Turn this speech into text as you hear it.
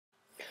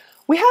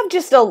We have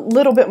just a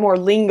little bit more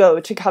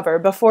lingo to cover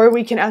before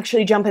we can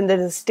actually jump into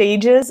the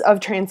stages of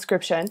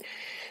transcription.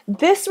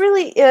 This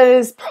really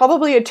is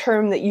probably a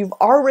term that you've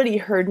already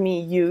heard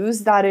me use,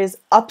 that is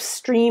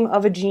upstream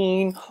of a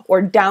gene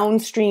or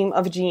downstream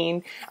of a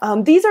gene.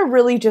 These are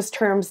really just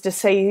terms to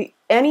say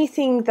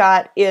anything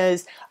that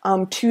is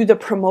to the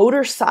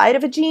promoter side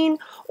of a gene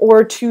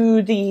or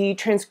to the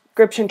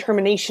transcription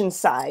termination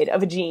side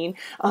of a gene.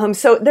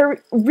 So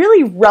they're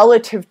really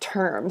relative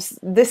terms.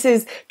 This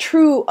is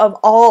true of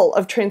all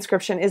of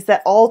transcription, is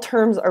that all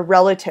terms are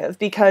relative,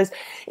 because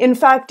in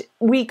fact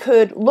we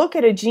could look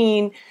at a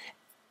gene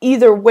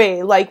either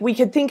way. Like we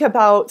could think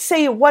about,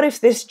 say, what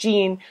if this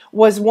gene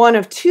was one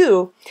of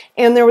two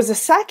and there was a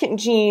second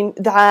gene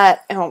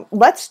that,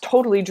 let's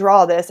totally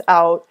draw this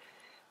out,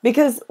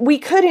 because we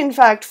could in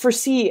fact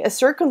foresee a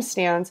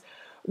circumstance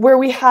where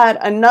we had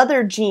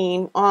another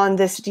gene on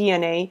this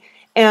DNA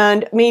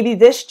and maybe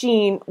this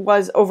gene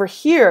was over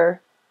here,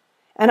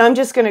 and I'm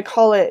just going to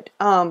call it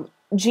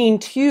gene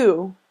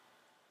 2.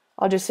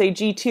 I'll just say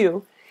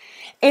G2.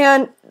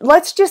 And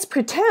let's just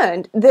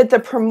pretend that the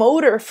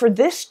promoter for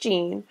this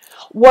gene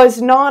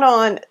was not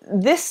on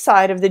this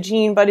side of the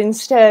gene, but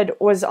instead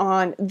was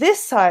on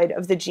this side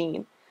of the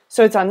gene.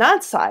 So it's on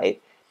that side.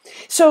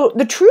 So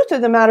the truth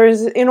of the matter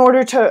is, in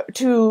order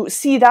to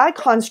see that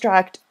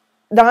construct,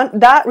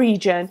 that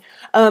region,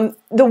 the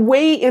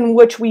way in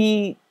which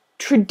we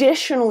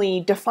traditionally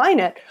define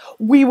it,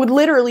 we would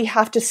literally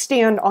have to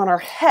stand on our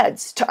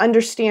heads to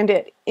understand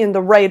it in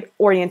the right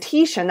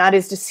orientation. That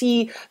is to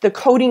see the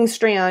coding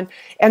strand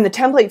and the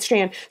template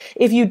strand.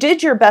 If you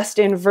did your best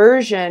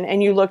inversion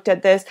and you looked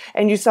at this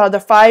and you saw the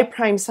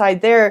 5'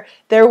 side there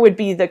would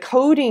be the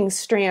coding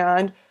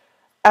strand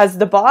as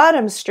the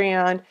bottom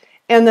strand,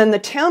 and then the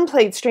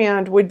template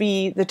strand would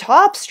be the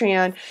top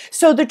strand.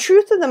 So the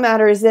truth of the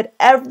matter is that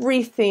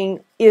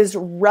everything is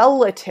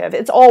relative.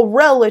 It's all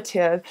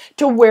relative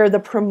to where the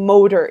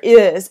promoter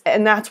is,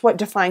 and that's what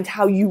defines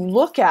how you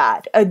look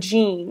at a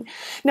gene.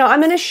 Now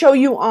I'm going to show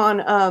you on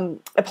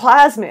a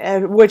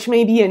plasmid, which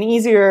may be an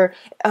easier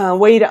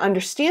way to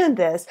understand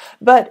this,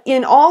 but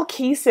in all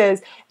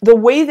cases the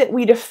way that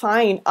we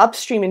define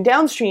upstream and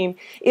downstream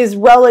is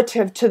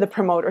relative to the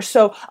promoter.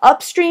 So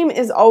upstream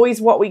is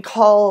always what we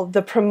call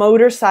the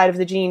promoter side of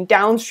the gene,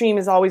 downstream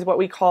is always what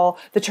we call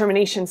the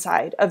termination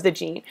side of the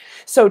gene.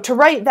 So to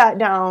write that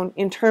down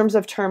in terms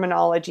of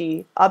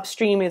terminology,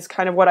 upstream is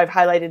kind of what I've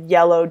highlighted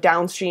yellow,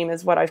 downstream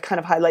is what I've kind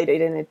of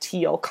highlighted in a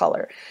teal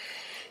color.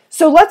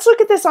 So let's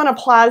look at this on a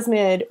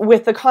plasmid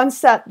with the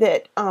concept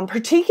that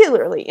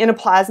particularly in a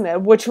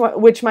plasmid,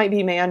 which might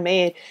be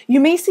man-made, you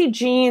may see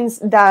genes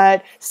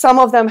that some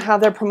of them have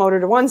their promoter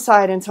to one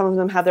side and some of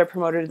them have their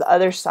promoter to the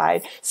other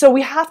side. So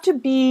we have to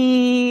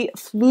be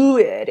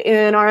fluid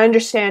in our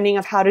understanding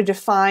of how to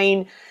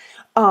define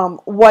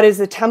what is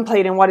the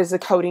template and what is the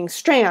coding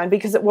strand,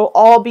 because it will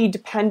all be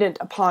dependent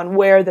upon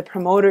where the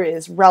promoter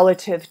is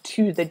relative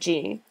to the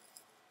gene.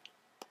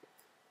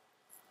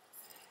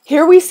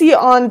 Here we see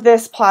on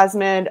this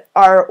plasmid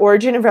our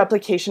origin of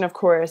replication, of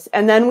course,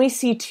 and then we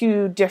see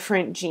two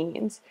different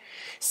genes.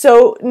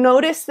 So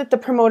notice that the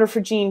promoter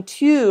for gene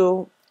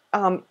 2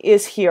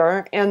 is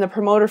here and the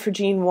promoter for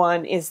gene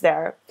 1 is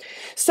there.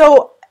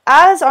 So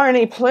as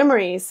RNA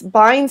polymerase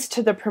binds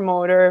to the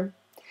promoter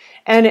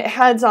and it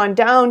heads on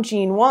down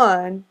gene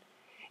 1,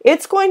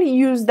 it's going to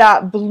use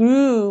that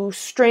blue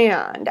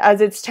strand as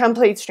its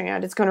template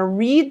strand. It's going to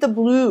read the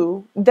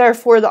blue,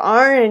 therefore the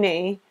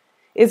RNA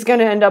is going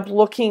to end up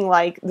looking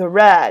like the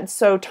red.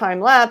 So time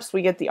lapse,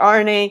 we get the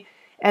RNA,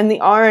 and the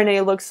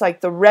RNA looks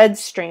like the red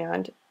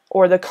strand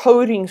or the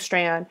coding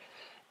strand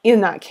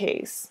in that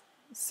case.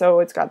 So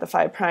it's got the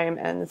 5'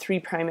 and the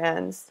 3'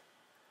 ends.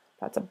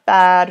 That's a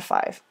bad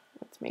 5.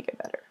 Let's make it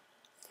better.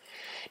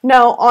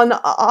 Now on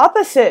the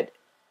opposite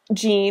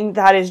gene,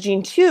 that is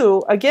gene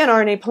 2, again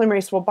RNA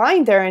polymerase will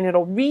bind there and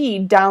it'll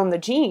read down the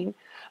gene.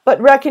 But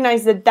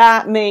recognize that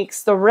that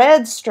makes the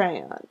red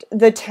strand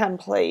the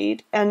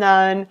template, and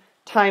then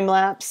time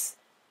lapse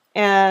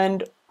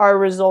and our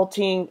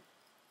resulting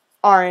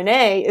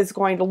RNA is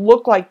going to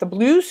look like the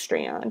blue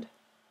strand,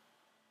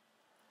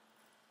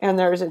 and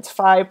there's its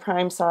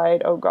 5'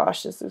 side. Oh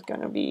gosh, this is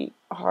going to be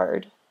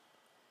hard.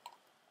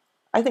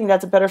 I think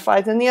that's a better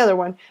 5 than the other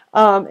one.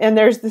 And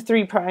there's the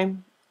 3',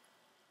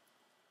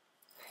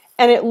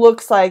 and it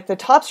looks like the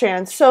top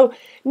strand. So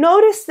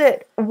notice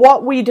that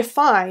what we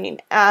define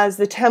as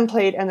the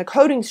template and the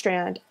coding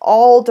strand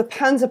all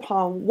depends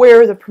upon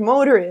where the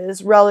promoter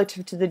is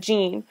relative to the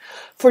gene.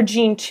 For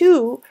gene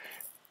 2,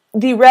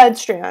 the red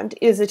strand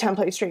is the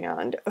template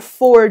strand.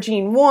 For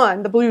gene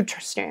 1, the blue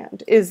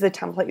strand is the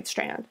template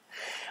strand.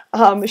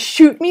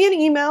 Shoot me an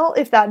email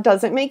if that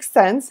doesn't make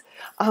sense,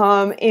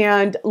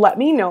 and let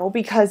me know,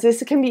 because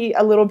this can be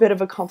a little bit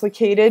of a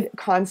complicated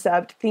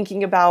concept,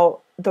 thinking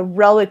about the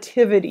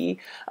relativity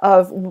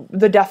of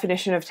the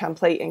definition of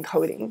template and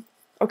coding.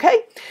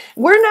 Okay,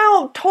 we're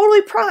now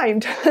totally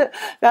primed.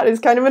 That is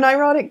kind of an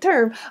ironic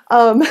term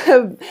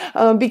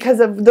because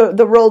of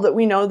the role that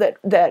we know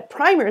that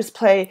primers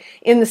play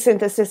in the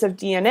synthesis of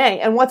DNA.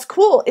 And what's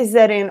cool is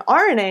that in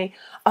RNA,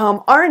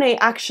 RNA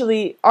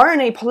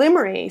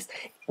polymerase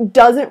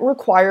doesn't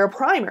require a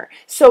primer.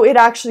 So it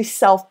actually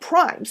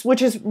self-primes,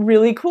 which is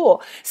really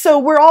cool. So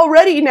we're all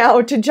ready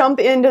now to jump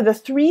into the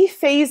 3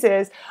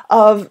 phases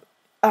of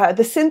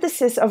the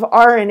synthesis of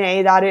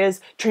RNA, that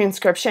is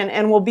transcription,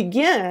 and we'll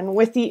begin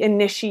with the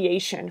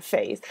initiation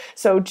phase.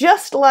 So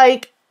just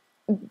like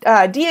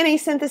DNA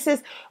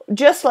synthesis,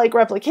 just like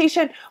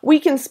replication, we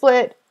can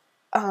split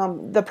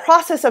the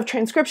process of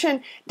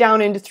transcription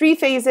down into 3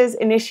 phases.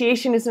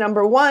 Initiation is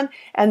number 1,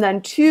 and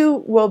then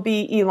 2 will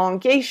be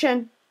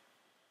elongation,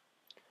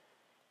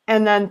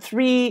 and then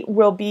 3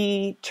 will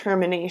be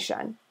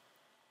termination.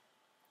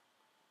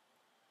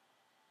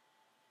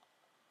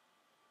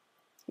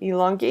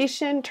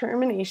 Elongation,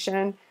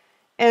 termination,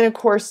 and of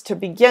course, to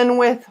begin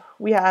with,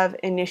 we have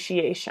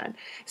initiation.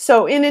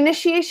 So in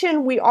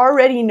initiation, we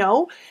already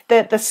know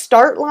that the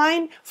start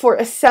line for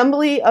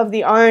assembly of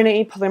the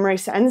RNA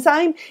polymerase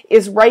enzyme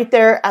is right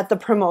there at the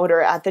promoter,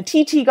 at the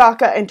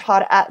TT-GACA and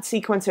TATA-AT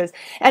sequences.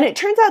 And it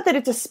turns out that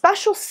it's a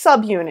special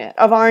subunit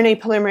of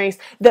RNA polymerase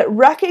that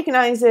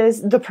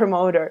recognizes the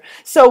promoter.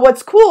 So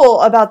what's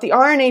cool about the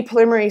RNA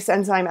polymerase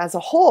enzyme as a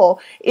whole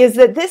is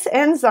that this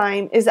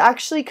enzyme is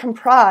actually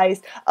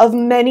comprised of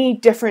many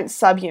different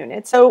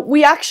subunits. So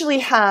we actually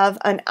have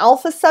an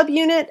alpha subunit,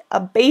 a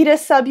beta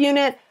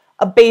subunit,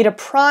 a beta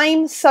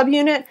prime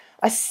subunit,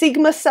 a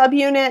sigma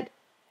subunit,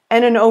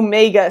 and an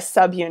omega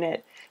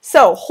subunit.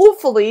 So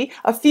hopefully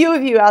a few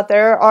of you out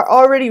there are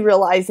already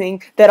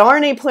realizing that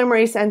RNA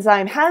polymerase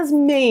enzyme has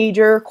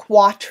major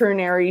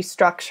quaternary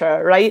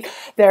structure, right?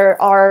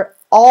 There are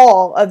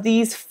all of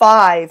these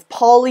 5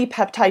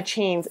 polypeptide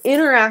chains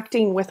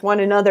interacting with one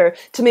another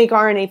to make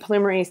RNA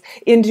polymerase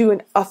into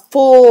a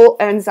full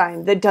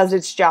enzyme that does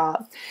its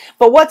job.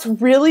 But what's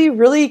really,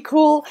 really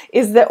cool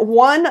is that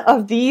one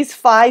of these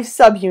 5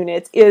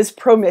 subunits is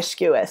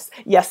promiscuous.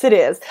 Yes, it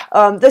is.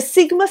 The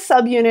sigma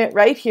subunit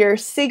right here,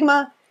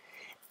 sigma,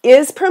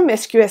 is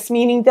promiscuous,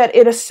 meaning that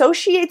it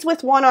associates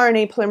with one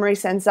RNA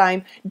polymerase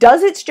enzyme,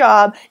 does its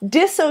job,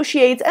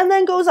 dissociates, and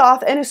then goes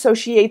off and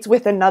associates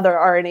with another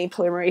RNA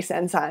polymerase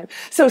enzyme.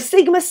 So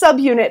sigma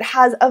subunit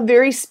has a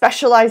very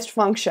specialized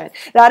function.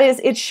 That is,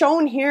 it's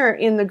shown here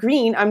in the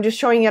green. I'm just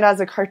showing it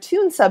as a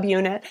cartoon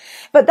subunit,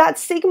 but that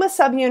sigma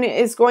subunit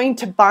is going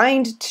to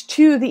bind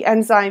to the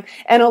enzyme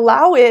and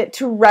allow it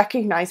to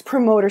recognize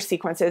promoter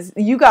sequences.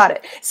 You got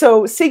it.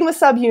 So sigma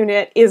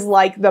subunit is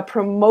like the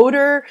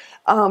promoter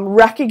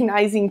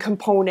recognizing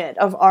component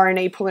of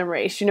RNA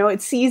polymerase. You know,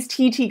 it sees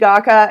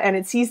TT-GACA and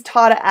it sees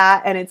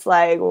TATA-AT and it's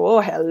like,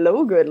 oh,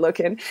 hello, good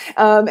looking.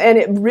 And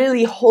it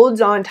really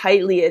holds on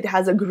tightly. It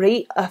has a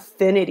great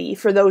affinity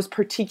for those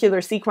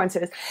particular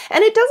sequences.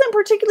 And it doesn't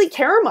particularly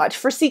care much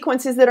for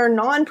sequences that are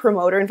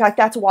non-promoter. In fact,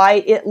 that's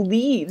why it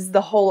leaves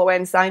the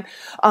holoenzyme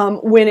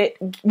when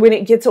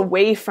it gets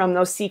away from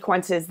those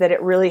sequences that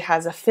it really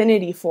has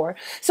affinity for.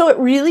 So it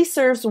really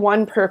serves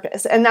one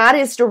purpose, and that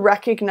is to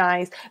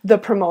recognize the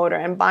promoter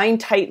and bind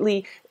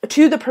tightly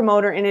to the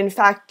promoter and in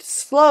fact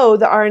slow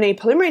the RNA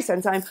polymerase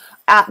enzyme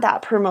at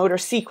that promoter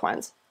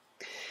sequence.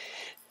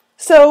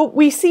 So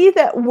we see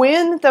that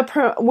when the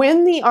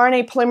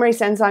RNA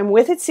polymerase enzyme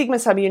with its sigma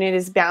subunit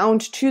is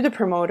bound to the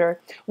promoter,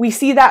 we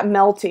see that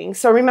melting.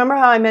 So remember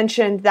how I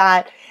mentioned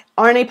that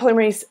RNA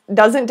polymerase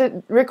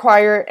doesn't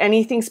require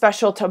anything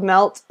special to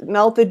melt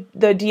the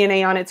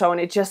DNA on its own.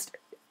 It just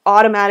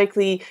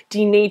automatically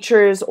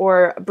denatures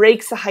or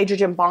breaks the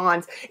hydrogen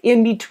bonds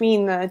in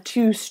between the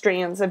 2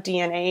 strands of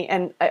DNA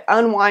and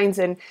unwinds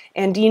and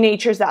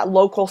denatures that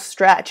local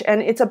stretch.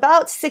 And it's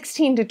about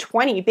 16 to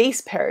 20 base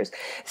pairs.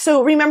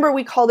 So remember,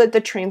 we called it the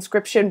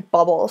transcription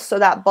bubble. So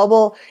that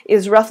bubble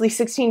is roughly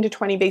 16 to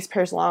 20 base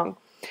pairs long.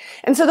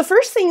 And so the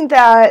first thing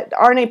that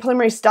RNA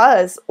polymerase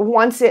does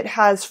once it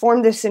has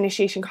formed this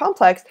initiation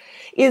complex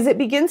is it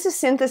begins to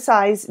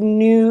synthesize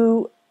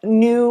new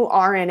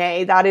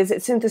RNA. That is, it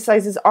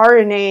synthesizes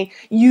RNA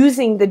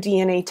using the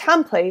DNA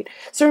template.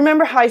 So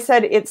remember how I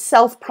said it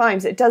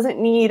self-primes. It doesn't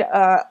need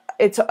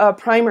it's a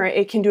primer.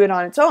 It can do it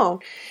on its own.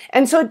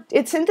 And so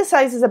it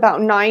synthesizes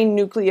about 9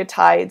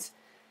 nucleotides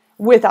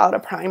without a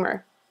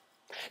primer.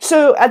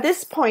 So at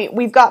this point,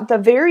 we've got the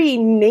very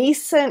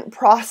nascent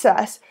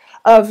process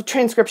of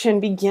transcription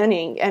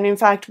beginning. And in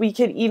fact, we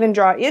could even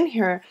draw in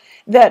here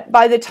that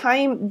by the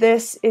time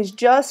this is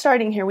just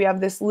starting here, we have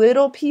this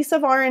little piece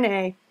of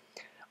RNA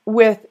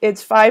with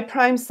its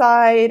 5'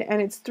 side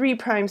and its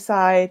 3'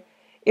 side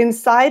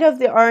inside of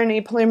the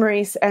RNA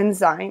polymerase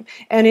enzyme,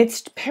 and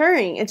it's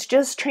pairing, it's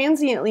just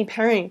transiently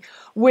pairing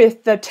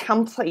with the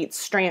template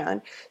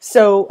strand.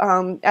 So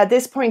at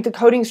this point, the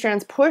coding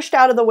strand's pushed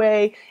out of the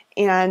way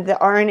and the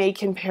RNA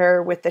can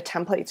pair with the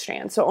template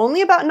strand. So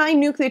only about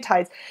 9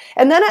 nucleotides.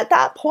 And then at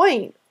that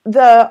point,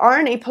 the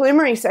RNA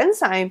polymerase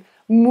enzyme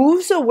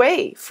moves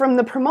away from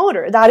the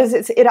promoter. That is,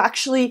 it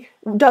actually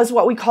does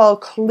what we call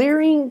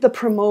clearing the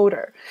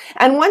promoter.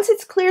 And once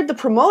it's cleared the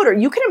promoter,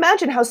 you can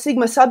imagine how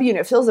sigma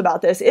subunit feels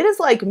about this. It is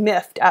like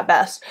miffed at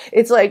best.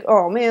 It's like,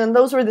 oh man,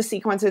 those were the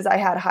sequences I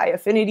had high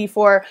affinity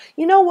for.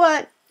 You know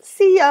what?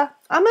 see ya.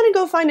 I'm going to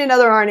go find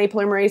another RNA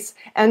polymerase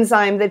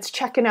enzyme that's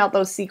checking out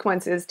those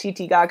sequences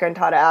TT, GAGA, and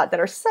TATA that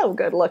are so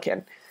good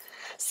looking.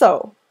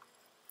 So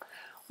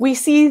we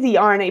see the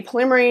RNA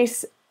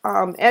polymerase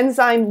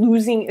enzyme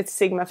losing its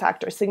sigma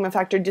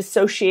factor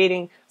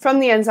dissociating from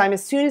the enzyme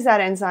as soon as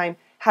that enzyme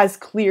has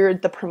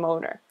cleared the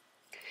promoter.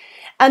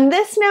 And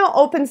this now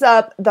opens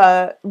up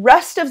the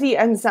rest of the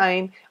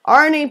enzyme.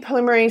 RNA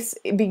polymerase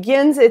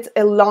begins its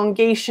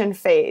elongation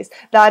phase.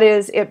 That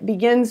is, it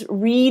begins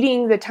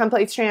reading the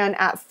template strand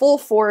at full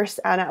force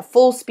and at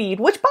full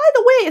speed, which, by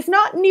the way, is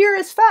not near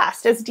as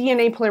fast as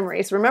DNA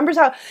polymerase. Remember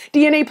how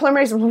DNA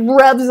polymerase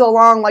revs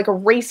along like a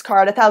race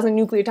car at 1,000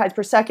 nucleotides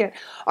per second?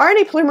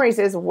 RNA polymerase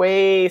is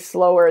way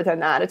slower than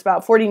that. It's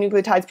about 40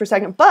 nucleotides per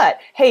second. But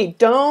hey,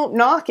 don't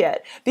knock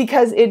it,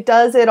 because it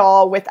does it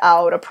all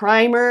without a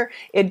primer.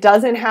 It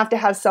doesn't have to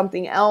have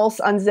something else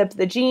unzip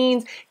the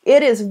genes.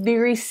 It is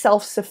very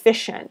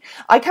self-sufficient.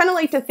 I kind of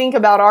like to think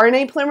about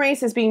RNA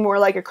polymerase as being more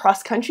like a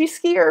cross-country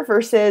skier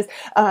versus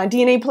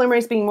DNA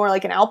polymerase being more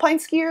like an alpine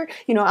skier.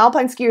 You know,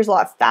 alpine skier is a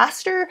lot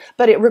faster,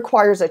 but it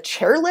requires a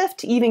chairlift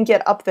to even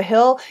get up the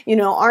hill. You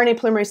know, RNA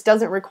polymerase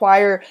doesn't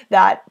require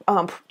that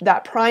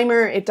that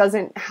primer. It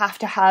doesn't have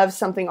to have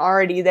something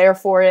already there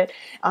for it.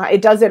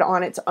 It does it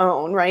on its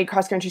own, right?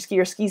 Cross-country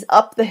skier skis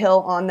up the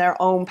hill on their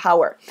own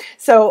power.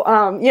 So,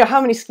 you know, how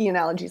many ski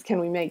analogies can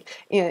we make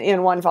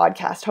in one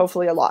vodcast?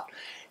 Hopefully a lot.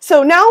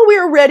 So now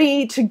we're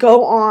ready to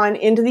go on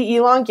into the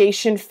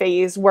elongation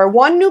phase, where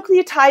one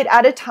nucleotide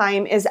at a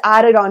time is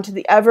added onto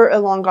the ever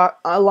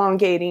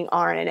elongating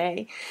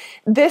RNA.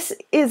 This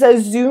is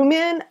a zoom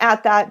in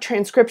at that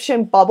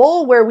transcription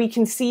bubble where we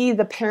can see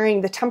the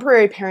pairing, the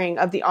temporary pairing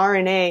of the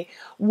RNA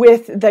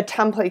with the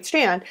template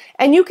strand.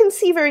 And you can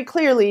see very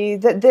clearly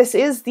that this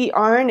is the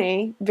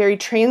RNA very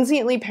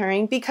transiently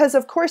pairing, because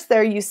of course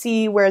there you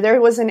see where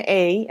there was an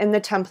A in the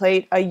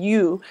template, a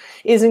U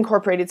is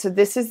incorporated. So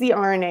this is the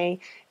RNA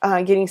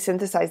getting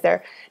synthesized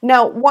there.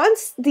 Now,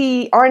 once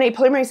the RNA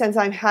polymerase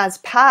enzyme has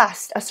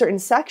passed a certain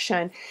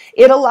section,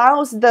 it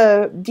allows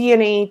the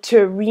DNA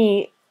to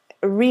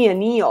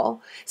re-anneal.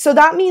 So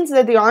that means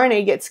that the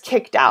RNA gets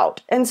kicked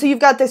out. And so you've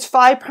got this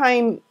 5'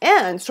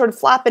 end sort of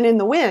flapping in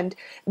the wind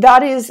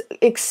that is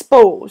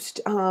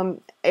exposed.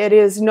 It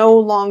is no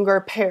longer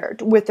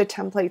paired with the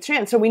template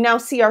strand. So we now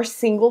see our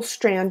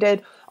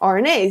single-stranded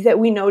RNA that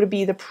we know to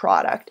be the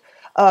product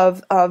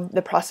of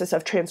the process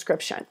of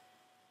transcription.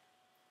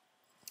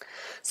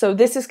 So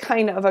this is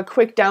kind of a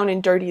quick down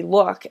and dirty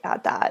look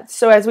at that.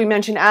 So as we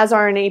mentioned, as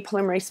RNA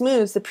polymerase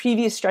moves, the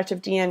previous stretch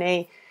of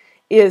DNA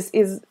is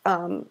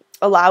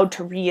allowed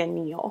to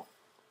re-anneal.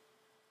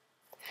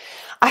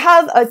 I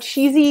have a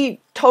cheesy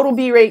total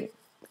B-rate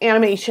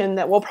animation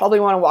that we'll probably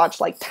want to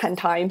watch like 10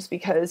 times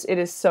because it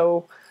is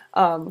so,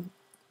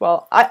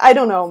 well, I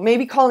don't know,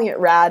 maybe calling it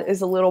rad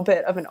is a little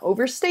bit of an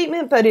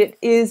overstatement, but it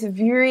is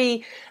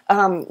very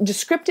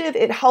descriptive.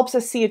 It helps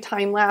us see a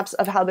time lapse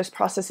of how this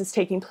process is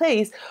taking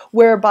place,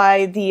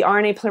 whereby the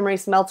RNA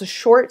polymerase melts a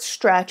short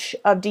stretch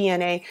of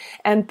DNA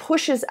and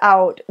pushes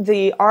out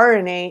the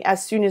RNA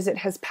as soon as it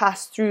has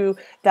passed through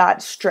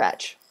that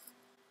stretch.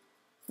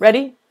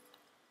 Ready?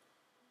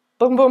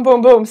 Boom, boom,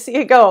 boom, boom. See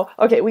it go.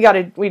 Okay, we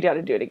gotta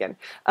do it again.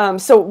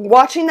 So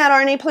watching that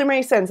RNA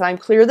polymerase enzyme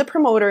clear the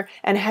promoter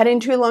and head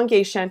into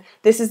elongation,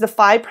 this is the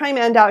 5'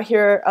 end out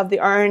here of the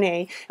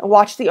RNA, and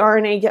watch the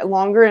RNA get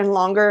longer and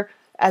longer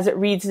as it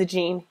reads the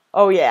gene.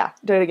 Oh yeah,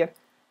 do it again.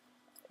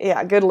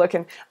 Yeah, good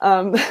looking.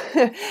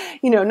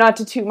 You know, not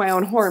to toot my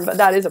own horn, but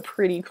that is a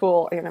pretty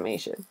cool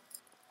animation.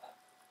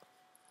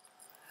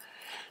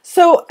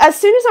 So as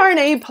soon as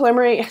RNA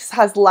polymerase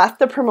has left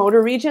the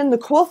promoter region, the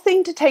cool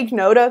thing to take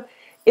note of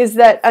is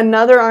that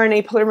another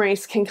RNA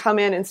polymerase can come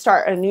in and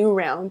start a new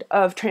round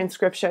of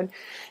transcription.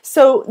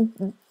 So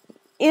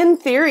in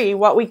theory,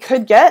 what we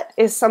could get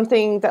is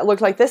something that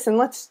looked like this, and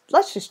let's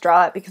just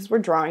draw it because we're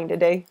drawing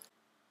today.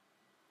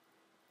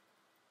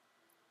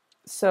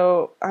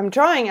 So I'm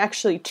drawing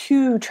actually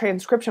 2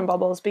 transcription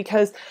bubbles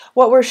because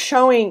what we're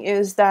showing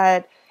is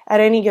that at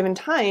any given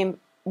time,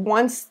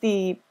 once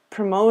the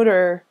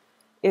promoter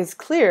is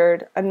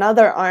cleared,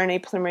 another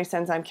RNA polymerase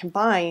enzyme can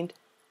bind.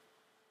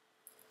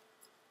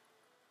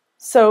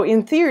 So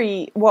in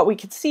theory, what we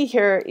could see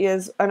here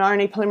is an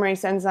RNA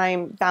polymerase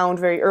enzyme bound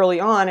very early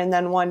on and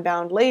then one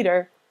bound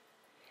later.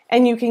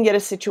 And you can get a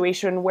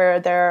situation where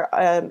there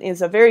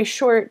is a very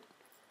short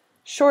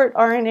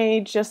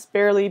RNA just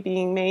barely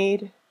being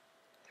made.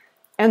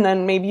 And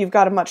then maybe you've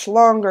got a much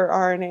longer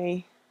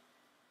RNA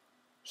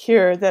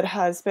here that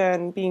has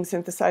been being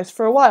synthesized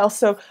for a while.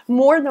 So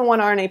more than one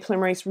RNA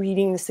polymerase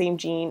reading the same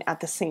gene at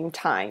the same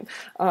time.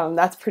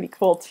 That's pretty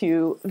cool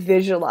to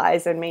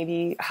visualize and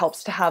maybe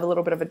helps to have a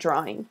little bit of a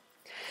drawing.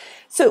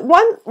 So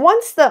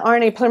once the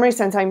RNA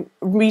polymerase enzyme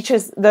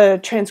reaches the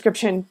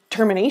transcription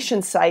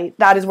termination site,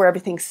 that is where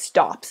everything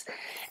stops.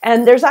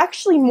 And there's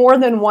actually more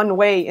than one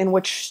way in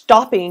which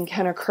stopping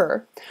can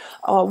occur.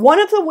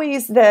 One of the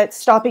ways that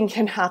stopping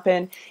can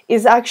happen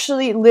is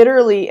actually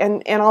literally,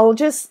 and I'll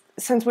just,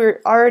 since we're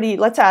already,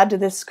 let's add to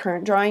this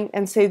current drawing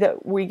and say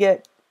that we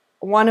get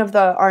one of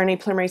the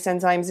RNA polymerase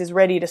enzymes is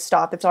ready to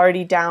stop. It's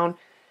already down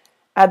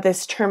at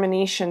this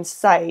termination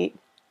site.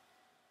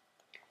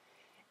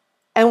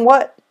 And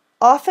what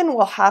often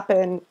will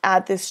happen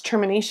at this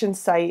termination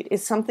site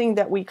is something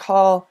that we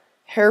call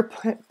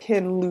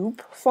hairpin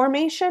loop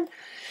formation.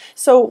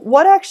 So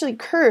what actually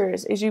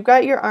occurs is you've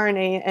got your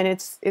RNA, and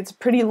it's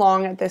pretty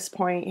long at this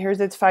point. Here's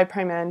its 5'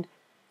 end.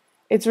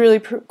 It's really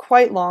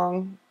quite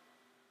long,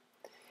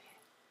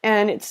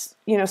 and it's,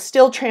 you know,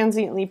 still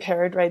transiently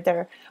paired right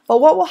there.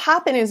 But what will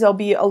happen is there'll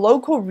be a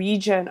local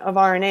region of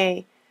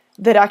RNA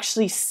that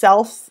actually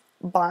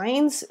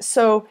self-binds.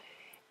 So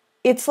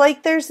it's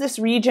like there's this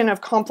region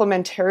of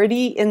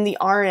complementarity in the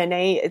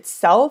RNA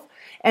itself,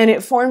 and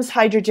it forms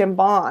hydrogen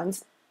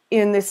bonds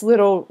in this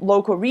little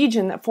local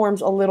region that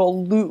forms a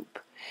little loop.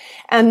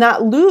 And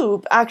that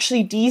loop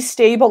actually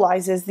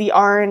destabilizes the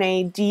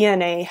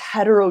RNA-DNA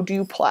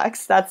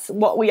heteroduplex. That's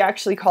what we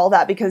actually call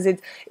that, because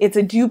it's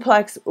a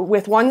duplex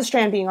with one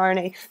strand being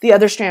RNA, the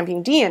other strand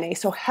being DNA.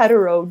 So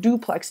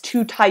heteroduplex,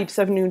 two types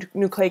of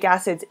nucleic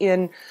acids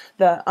in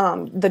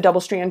the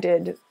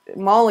double-stranded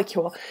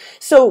molecule.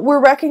 So we're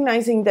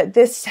recognizing that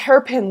this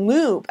hairpin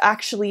loop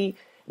actually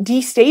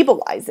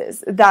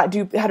destabilizes that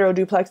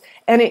heteroduplex,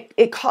 and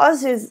it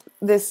causes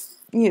this,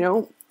 you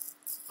know,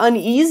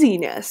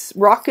 uneasiness,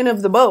 rocking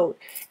of the boat,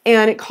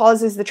 and it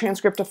causes the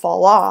transcript to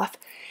fall off,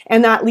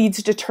 and that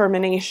leads to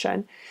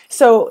termination.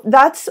 So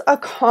that's a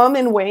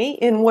common way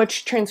in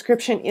which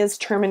transcription is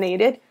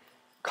terminated,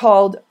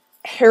 called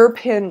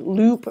hairpin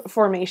loop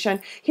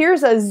formation.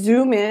 Here's a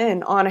zoom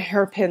in on a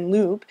hairpin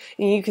loop,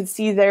 and you can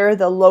see there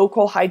the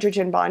local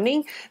hydrogen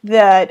bonding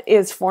that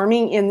is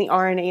forming in the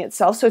RNA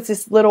itself. So it's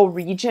this little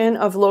region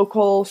of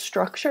local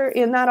structure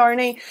in that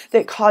RNA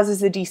that causes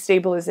the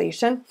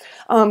destabilization.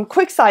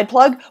 Quick side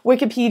plug,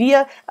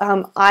 Wikipedia.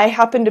 I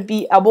happen to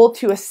be able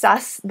to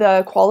assess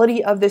the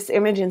quality of this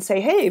image and say,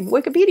 hey,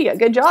 Wikipedia,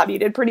 good job, you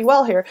did pretty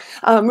well here.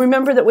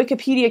 Remember that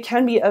Wikipedia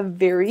can be a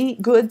very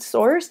good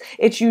source.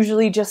 It's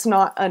usually just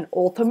not an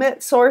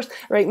ultimate source,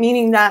 right?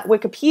 Meaning that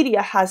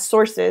Wikipedia has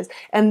sources,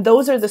 and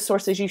those are the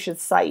sources you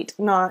should cite,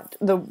 not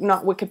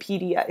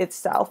Wikipedia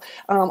itself.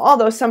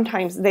 Although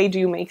sometimes they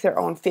do make their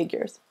own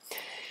figures.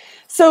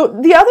 So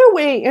the other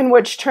way in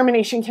which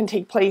termination can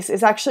take place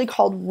is actually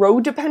called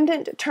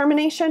row-dependent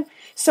termination.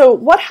 So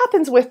what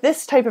happens with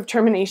this type of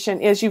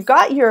termination is you've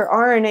got your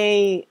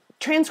RNA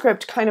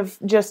transcript kind of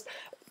just,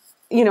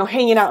 you know,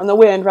 hanging out in the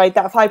wind, right?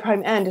 That 5'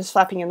 end is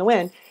flapping in the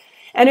wind.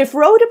 And if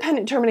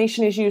row-dependent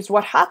termination is used,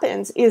 what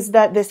happens is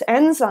that this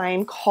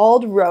enzyme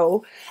called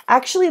Rho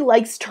actually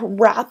likes to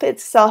wrap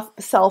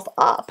itself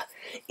up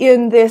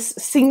in this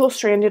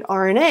single-stranded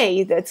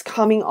RNA that's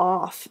coming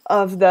off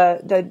of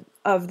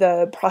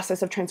the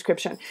process of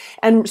transcription.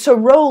 And so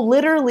Rho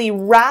literally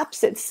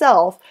wraps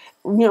itself,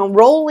 you know,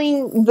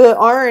 rolling the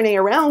RNA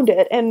around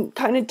it and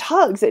kind of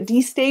tugs, it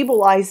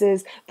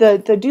destabilizes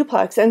the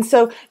duplex. And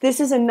so this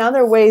is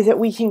another way that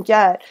we can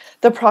get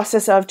the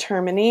process of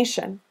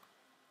termination.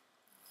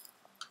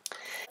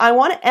 I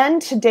want to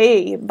end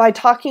today by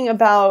talking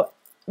about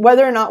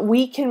whether or not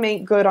we can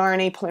make good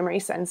RNA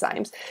polymerase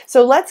enzymes.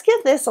 So let's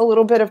give this a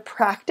little bit of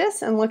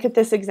practice and look at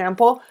this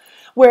example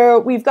where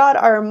we've got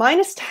our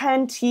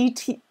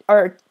 -10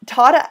 our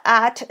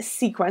TATA-AT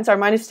sequence, our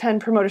 -10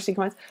 promoter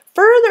sequence.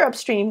 Further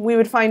upstream, we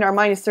would find our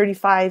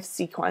 -35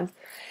 sequence.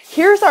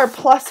 Here's our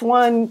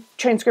 +1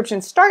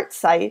 transcription start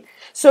site.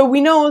 So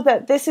we know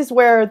that this is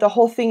where the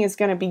whole thing is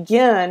going to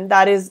begin.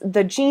 That is,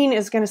 the gene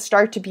is going to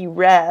start to be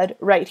read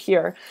right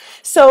here.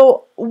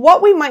 So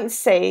what we might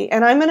say,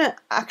 and I'm going to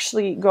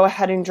actually go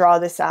ahead and draw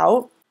this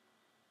out.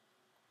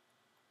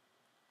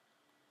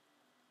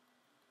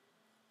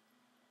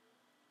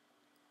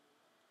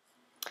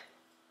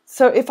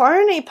 So if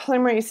RNA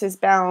polymerase is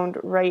bound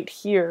right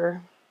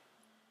here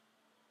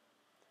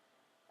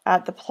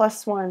at the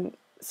 +1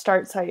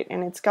 start site,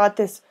 and it's got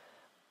this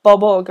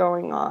bubble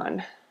going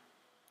on.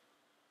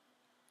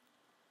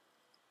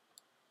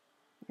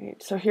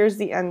 Right, so here's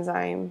the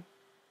enzyme,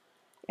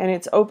 and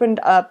it's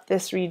opened up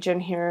this region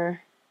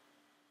here.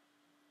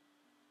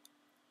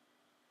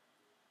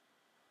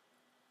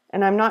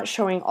 And I'm not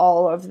showing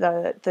all of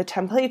the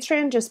template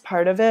strand, just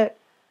part of it.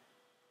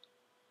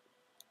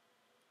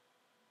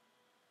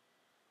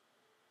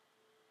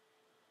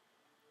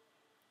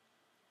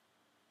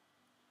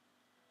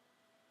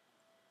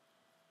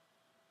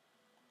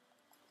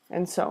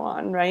 And so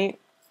on, right?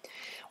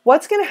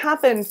 What's going to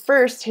happen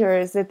first here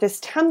is that this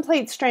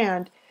template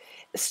strand,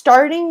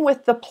 starting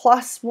with the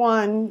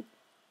 +1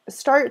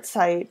 start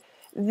site,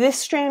 this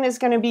strand is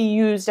going to be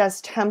used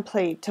as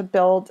template to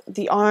build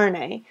the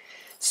RNA.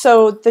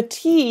 So the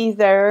T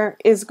there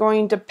is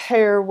going to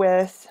pair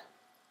with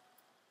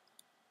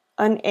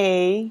an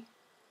A,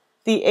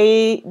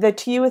 the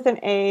T with an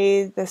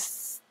A, the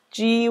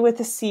G with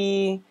a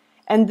C,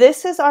 and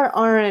this is our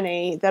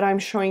RNA that I'm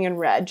showing in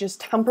red, just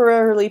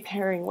temporarily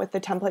pairing with the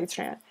template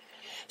strand.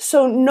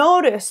 So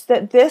notice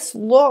that this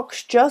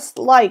looks just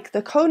like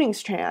the coding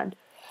strand,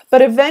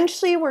 But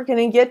eventually we're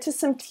going to get to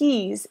some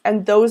T's,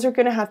 and those are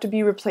going to have to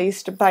be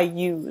replaced by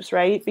U's,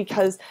 right?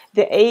 Because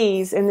the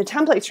A's in the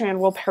template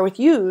strand will pair with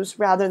U's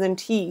rather than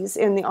T's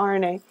in the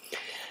RNA.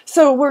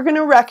 So we're going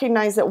to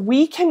recognize that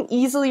we can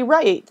easily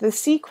write the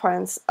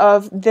sequence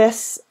of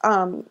this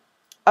RNA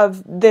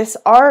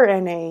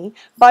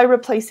by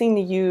replacing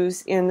the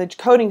U's in the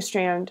coding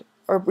strand,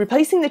 or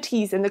replacing the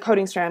T's in the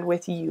coding strand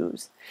with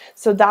U's.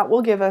 So that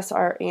will give us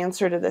our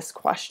answer to this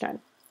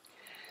question.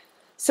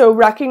 So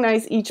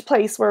recognize each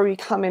place where we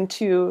come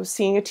into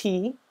seeing a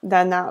T,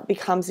 then that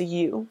becomes a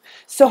U.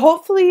 So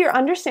hopefully you're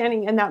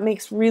understanding, and that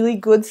makes really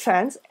good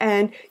sense.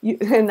 And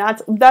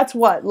that's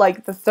what,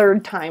 like the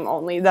third time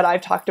only that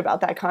I've talked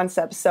about that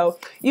concept. So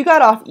you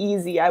got off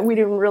easy. We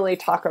didn't really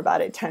talk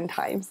about it 10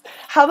 times.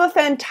 Have a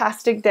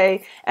fantastic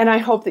day, and I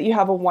hope that you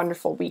have a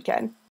wonderful weekend.